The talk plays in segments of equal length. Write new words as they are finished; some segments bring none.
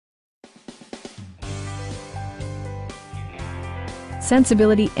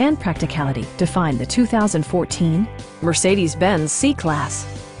sensibility and practicality define the 2014 Mercedes-Benz C-Class.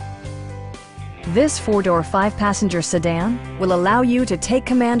 This four-door, five-passenger sedan will allow you to take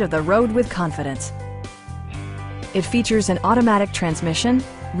command of the road with confidence. It features an automatic transmission,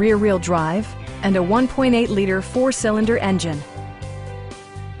 rear-wheel drive, and a 1.8-liter four-cylinder engine.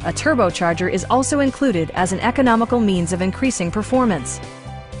 A turbocharger is also included as an economical means of increasing performance.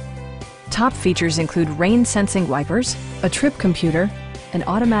 Top features include rain-sensing wipers, a trip computer, an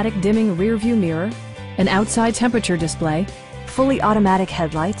automatic dimming rear-view mirror, an outside temperature display, fully automatic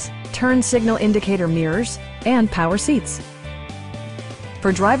headlights, turn signal indicator mirrors, and power seats.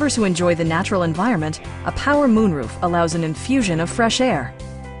 For drivers who enjoy the natural environment, a power moonroof allows an infusion of fresh air.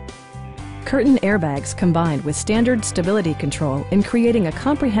 Curtain airbags combined with standard stability control in creating a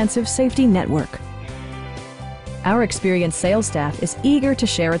comprehensive safety network. Our experienced sales staff is eager to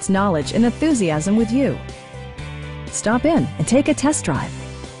share its knowledge and enthusiasm with you. Stop in and take a test drive.